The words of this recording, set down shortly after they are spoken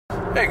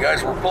Hey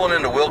guys, we're pulling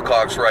into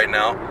Willcox right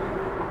now.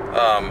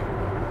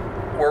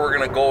 Where we're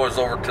going to go is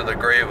over to the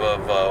grave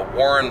of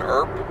Warren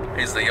Earp.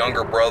 He's the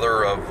younger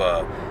brother of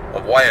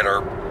Wyatt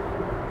Earp.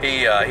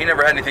 He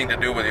never had anything to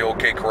do with the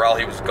OK Corral.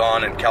 He was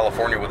gone in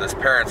California with his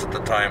parents at the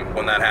time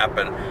when that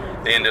happened.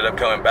 They ended up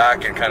coming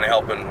back and kind of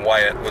helping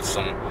Wyatt with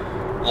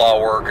some law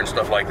work and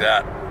stuff like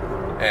that.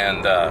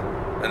 And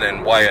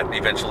then Wyatt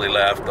eventually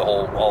left.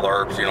 All the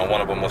Earps, you know,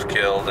 one of them was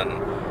killed,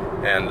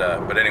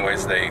 but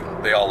anyways,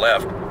 they all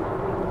left.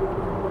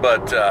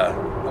 But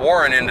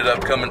Warren ended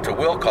up coming to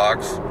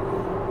Willcox,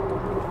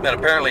 and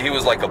apparently he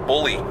was like a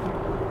bully.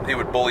 He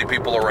would bully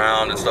people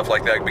around and stuff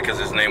like that because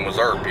his name was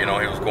Earp. You know,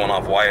 he was going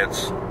off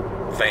Wyatt's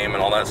fame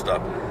and all that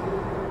stuff.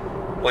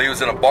 Well, he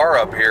was in a bar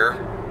up here,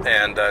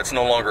 and it's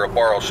no longer a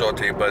bar. I'll show it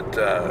to you. But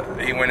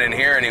he went in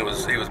here and he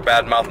was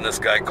bad mouthing this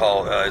guy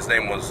called his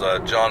name was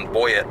John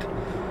Wyatt,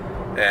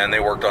 and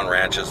they worked on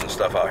ranches and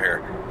stuff out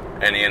here.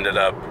 And he ended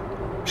up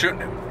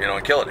shooting him, you know,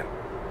 and killing him.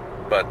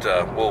 But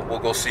we'll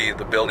go see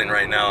the building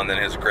right now and then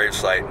his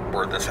gravesite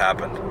where this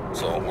happened.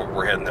 So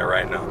we're heading there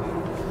right now.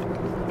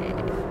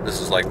 This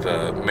is like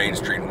the main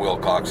street in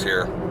Willcox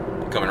here,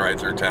 coming right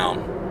through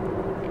town.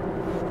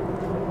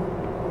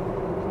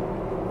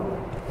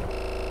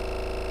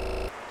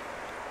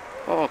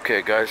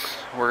 Okay guys,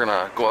 we're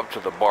gonna go up to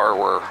the bar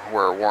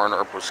where Warren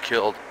Earp was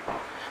killed.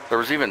 There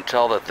was even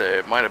tell that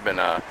it might have been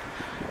a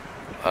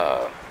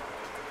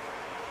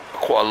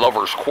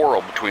lover's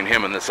quarrel between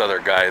him and this other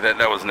guy.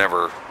 That was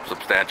never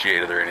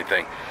substantiated or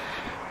anything.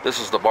 This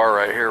is the bar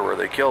right here where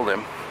they killed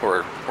him,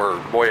 where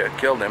Wyatt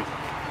killed him.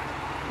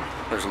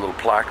 There's a little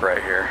plaque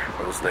right here.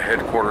 It was the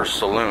headquarters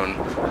saloon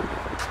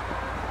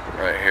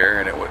right here,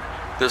 and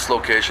this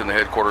location, the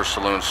headquarters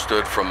saloon,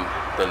 stood from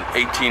the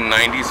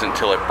 1890s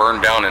until it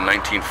burned down in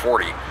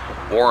 1940.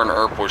 Warren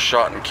Earp was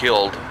shot and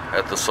killed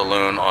at the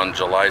saloon on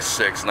July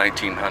 6,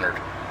 1900.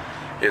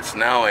 It's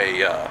now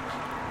a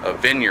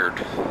vineyard,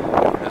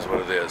 is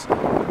what it is. A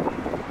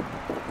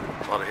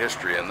lot of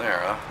history in there,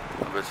 huh?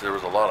 I bet there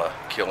was a lot of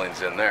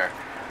killings in there.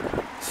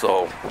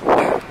 So,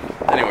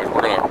 anyways,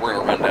 we're gonna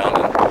run down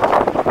and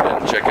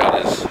check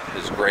out his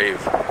grave,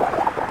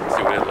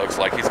 see what it looks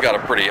like. He's got a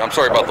pretty, I'm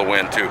sorry about the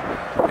wind too,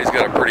 he's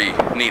got a pretty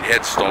neat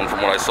headstone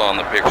from what I saw in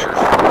the pictures.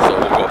 So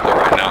we'll go up there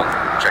right now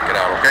and check it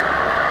out, okay?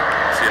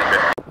 See you in a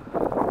bit.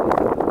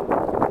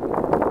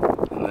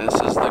 And this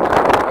is the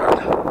graveyard.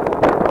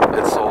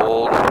 It's so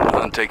old and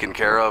untaken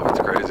care of, it's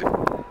crazy.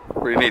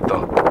 Pretty neat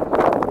though.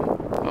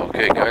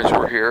 Okay guys,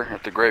 we're here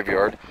at the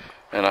graveyard,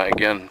 and I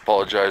again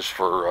apologize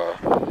for,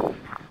 oh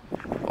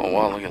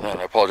wow, look at that,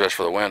 I apologize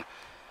for the wind.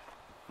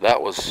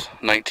 That was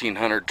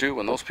 1900 too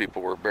when those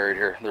people were buried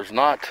here. There's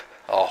not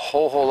a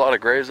whole lot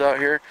of graves out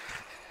here,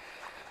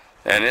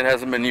 and it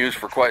hasn't been used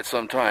for quite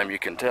some time, you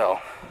can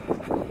tell.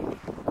 And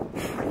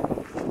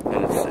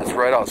it's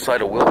right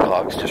outside of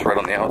Willcox, just right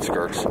on the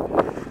outskirts.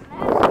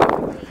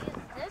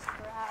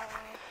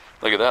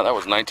 Look at that, that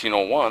was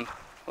 1901.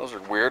 Those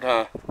are weird,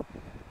 huh?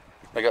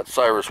 I got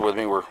Cyrus with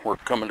me. We're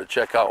coming to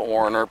check out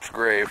Warren Earp's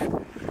grave,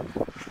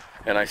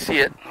 and I see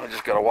it. I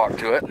just got to walk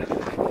to it.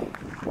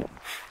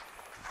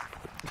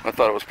 I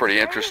thought it was pretty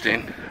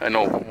interesting. I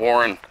know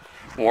Warren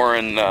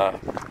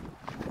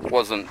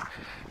wasn't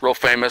real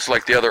famous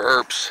like the other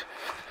Earps,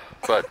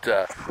 but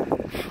the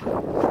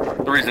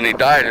reason he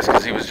died is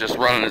because he was just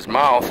running his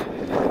mouth,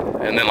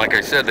 and then, like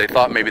I said, they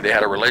thought maybe they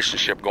had a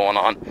relationship going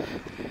on,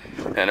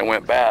 and it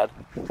went bad.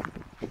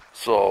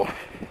 So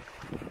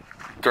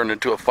turned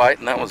into a fight,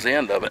 and that was the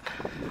end of it.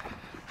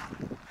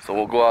 So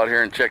we'll go out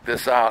here and check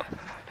this out.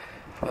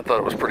 I thought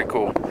it was pretty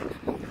cool.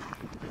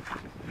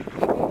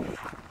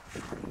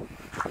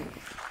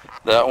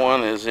 That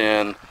one is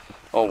in,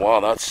 oh wow,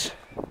 that's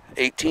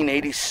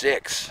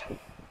 1886.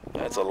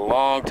 That's a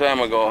long time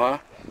ago,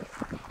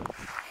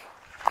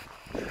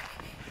 huh?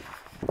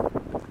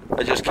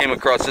 I just came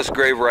across this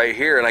grave right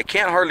here, and I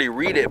can't hardly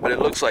read it, but it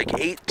looks like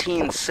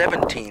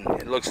 1817.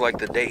 It looks like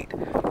the date.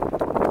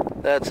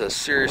 That's a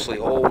seriously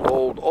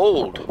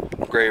old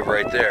grave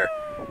right there.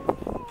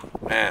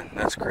 Man,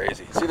 that's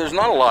crazy. See, there's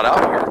not a lot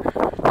out here.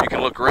 You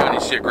can look around, you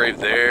see a grave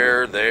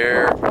there. You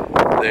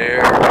know,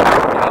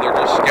 they're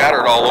just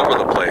scattered all over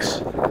the place.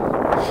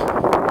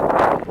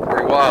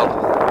 Pretty wild,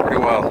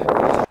 pretty wild.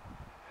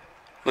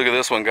 Look at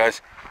this one,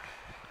 guys.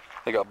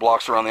 They got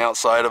blocks around the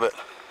outside of it.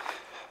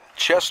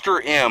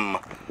 Chester M.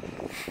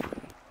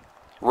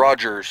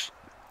 Rogers.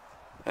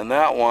 And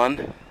that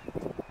one,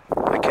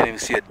 I can't even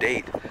see a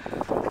date.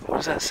 What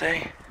does that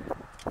say?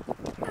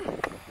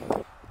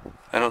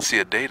 I don't see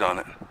a date on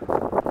it.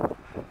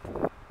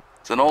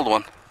 It's an old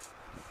one.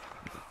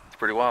 It's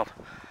pretty wild.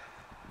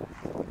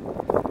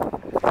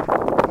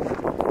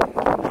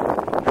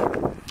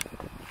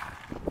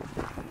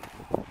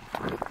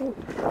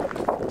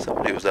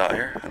 Somebody was out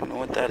here. I don't know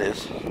what that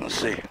is. Let's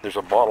see. There's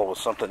a bottle with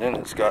something in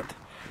it. It's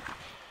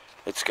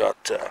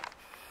got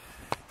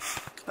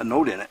a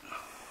note in it.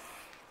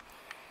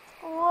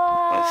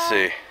 What? Let's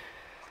see.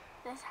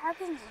 This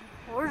happens in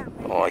Florida.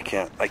 Oh, I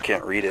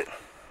can't read it.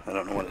 I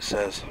don't know what it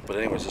says. But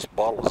anyways, this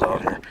bottle's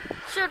out here.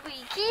 Should we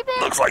keep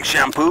it? Looks like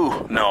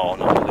shampoo. No,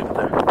 leave it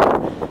there.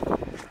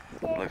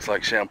 Looks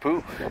like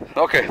shampoo.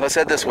 Okay, let's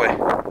head this way.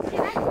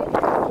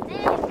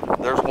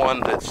 There's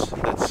one that's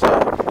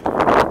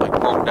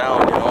like broke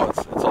down, you know,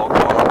 it's all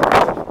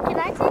gone. Can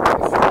I take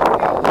this?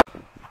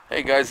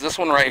 Hey guys, this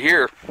one right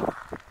here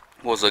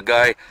was a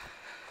guy,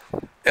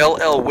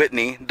 L.L.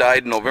 Whitney,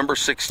 died November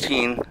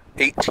 16,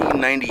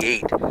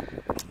 1898.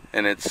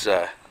 And it's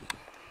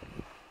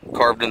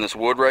carved in this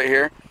wood right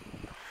here.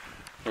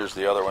 Here's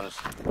the other one. It's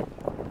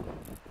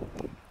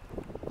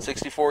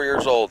 64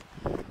 years old.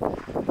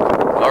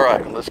 All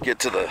right, let's get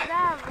to the...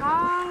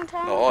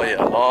 Oh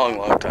yeah,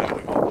 long time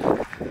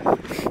ago.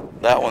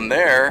 That one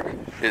there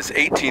is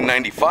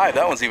 1895.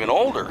 That one's even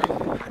older.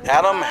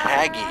 Adam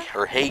Hagee,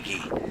 or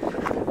Hagee.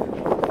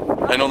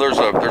 I know there's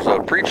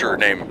a preacher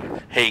named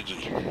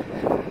Hagee,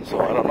 so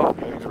I don't know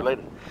if he's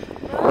related.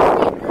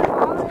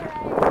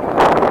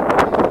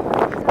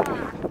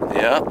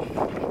 Yeah.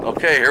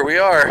 Okay, here we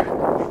are.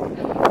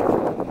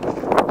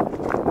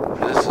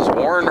 This is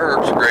Warren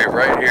Earp's grave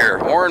right here.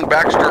 Warren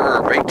Baxter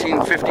Earp,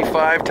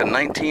 1855 to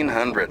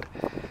 1900.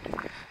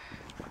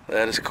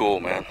 That is cool,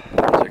 man.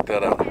 Check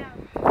that out.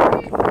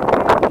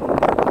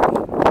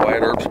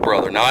 Wyatt Earp's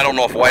brother. Now, I don't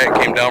know if Wyatt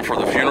came down for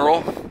the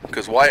funeral,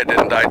 because Wyatt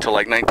didn't die till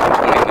like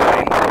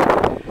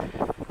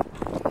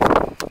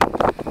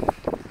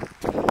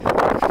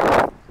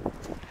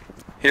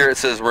 1929. Here it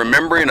says,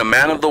 remembering a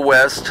man of the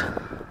West.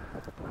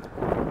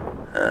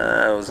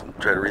 I was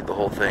trying to read the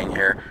whole thing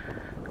here.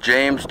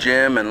 James,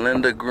 Jim, and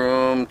Linda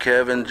Groom,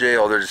 Kevin, J.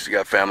 Oh, they just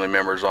got family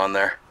members on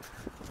there.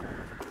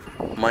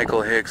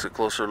 Michael Hicks, a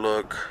closer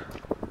look.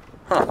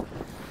 Huh.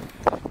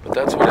 But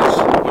that's what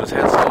his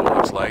headstone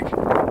looks like.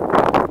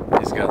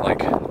 He's got like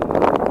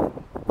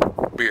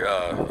beer,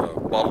 a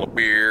bottle of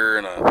beer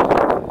and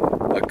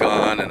a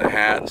gun and a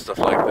hat and stuff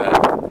like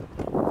that.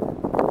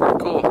 Pretty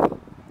cool.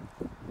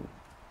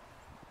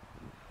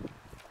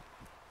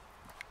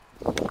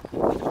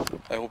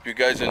 I hope you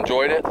guys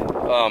enjoyed it.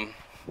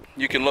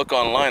 You can look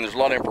online. There's a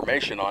lot of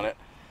information on it.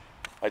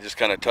 I just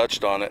kind of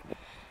touched on it.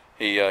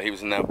 He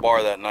was in that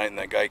bar that night, and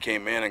that guy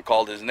came in and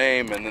called his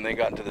name, and then they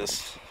got into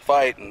this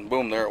fight, and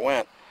boom, there it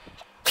went.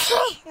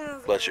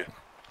 Bless you.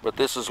 But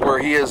this is where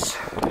he is.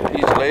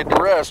 He's laid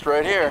to rest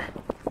right here.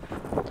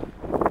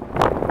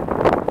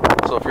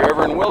 So if you're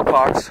ever in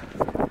Willcox,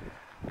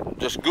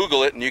 just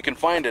Google it, and you can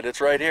find it.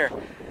 It's right here.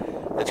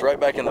 It's right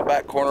back in the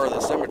back corner of the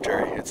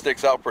cemetery. It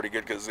sticks out pretty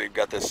good because they've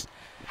got this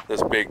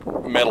big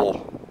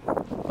metal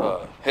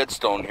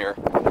headstone here.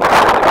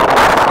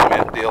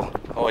 Cement deal.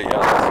 Oh yeah,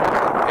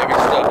 that's heavy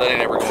stuff. That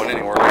ain't ever going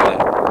anywhere. Look at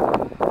that.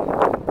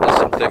 That's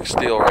some thick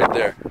steel right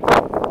there.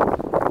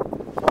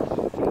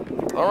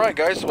 Alright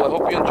guys, well I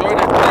hope you enjoyed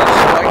it.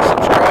 Please like,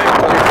 subscribe,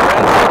 tell your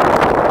friends.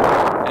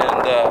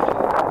 And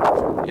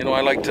you know,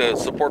 I like to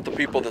support the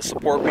people that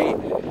support me.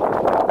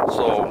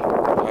 So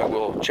I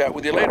will chat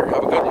with you later.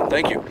 Have a good one.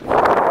 Thank you.